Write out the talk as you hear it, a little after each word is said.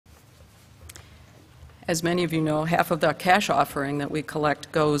As many of you know, half of the cash offering that we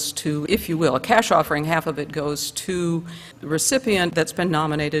collect goes to, if you will, a cash offering, half of it goes to the recipient that's been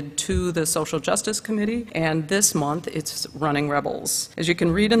nominated to the Social Justice Committee, and this month it's Running Rebels. As you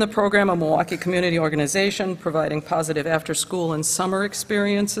can read in the program, a Milwaukee community organization providing positive after-school and summer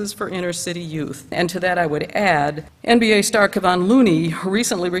experiences for inner-city youth. And to that I would add, NBA star Kevon Looney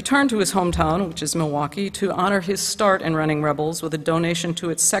recently returned to his hometown, which is Milwaukee, to honor his start in Running Rebels with a donation to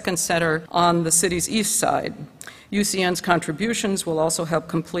its second center on the city's east side. UCN's contributions will also help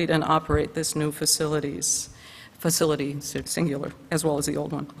complete and operate this new facility, singular, as well as the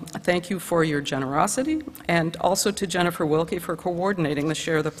old one. Thank you for your generosity, and also to Jennifer Wilkie for coordinating the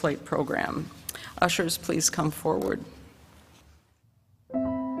Share the Plate program. Ushers, please come forward.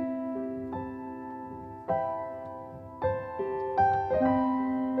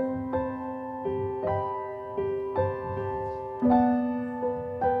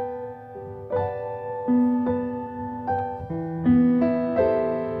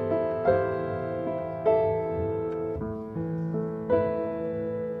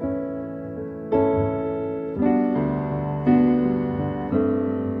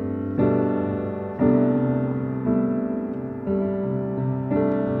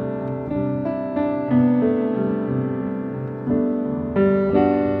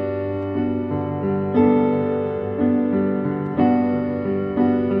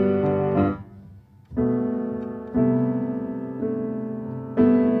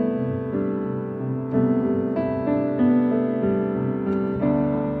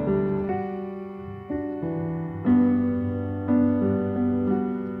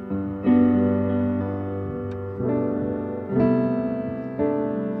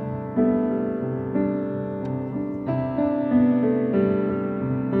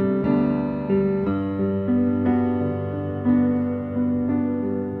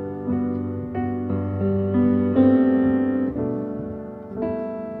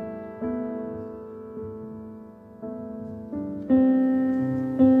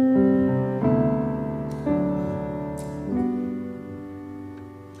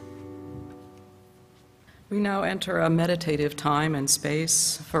 We now enter a meditative time and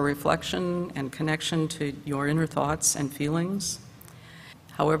space for reflection and connection to your inner thoughts and feelings.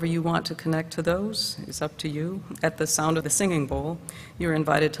 However you want to connect to those is up to you. At the sound of the singing bowl, you're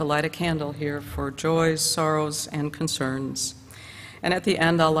invited to light a candle here for joys, sorrows, and concerns. And at the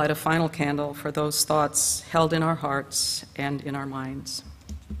end, I'll light a final candle for those thoughts held in our hearts and in our minds.